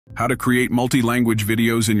How to create multi-language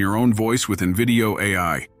videos in your own voice with InVideo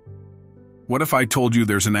AI. What if I told you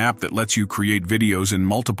there's an app that lets you create videos in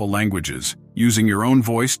multiple languages, using your own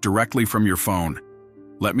voice directly from your phone?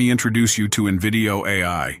 Let me introduce you to InVideo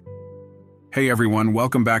AI. Hey everyone,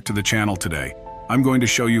 welcome back to the channel today. I'm going to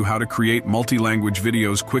show you how to create multi-language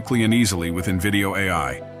videos quickly and easily with InVideo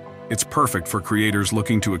AI. It's perfect for creators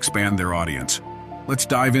looking to expand their audience. Let's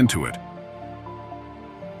dive into it.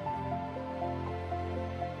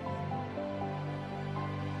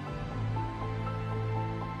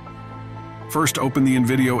 First, open the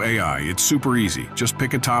InVideo AI. It's super easy. Just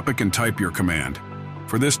pick a topic and type your command.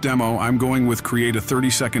 For this demo, I'm going with create a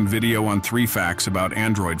 30-second video on 3 facts about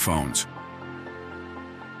Android phones.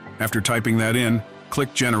 After typing that in,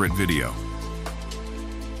 click Generate Video.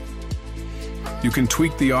 You can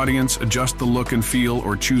tweak the audience, adjust the look and feel,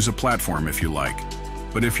 or choose a platform if you like.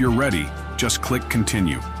 But if you're ready, just click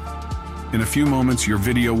Continue. In a few moments, your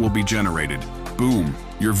video will be generated. Boom!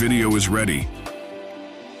 Your video is ready.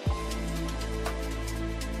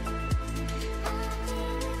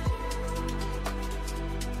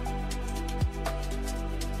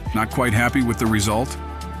 Not quite happy with the result?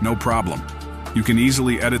 No problem. You can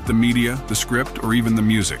easily edit the media, the script, or even the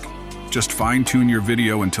music. Just fine-tune your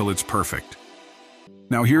video until it's perfect.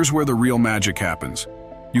 Now here's where the real magic happens.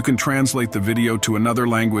 You can translate the video to another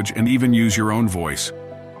language and even use your own voice.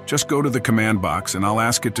 Just go to the command box and I'll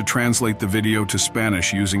ask it to translate the video to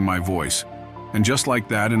Spanish using my voice. And just like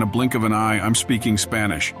that, in a blink of an eye, I'm speaking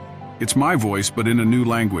Spanish. It's my voice, but in a new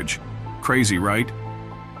language. Crazy, right?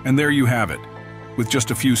 And there you have it. With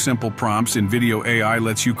just a few simple prompts, InVideo AI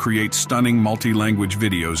lets you create stunning multi-language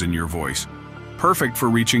videos in your voice. Perfect for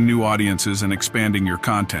reaching new audiences and expanding your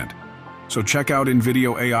content. So check out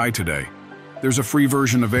InVideo AI today. There's a free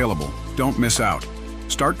version available. Don't miss out.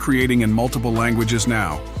 Start creating in multiple languages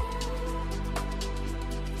now.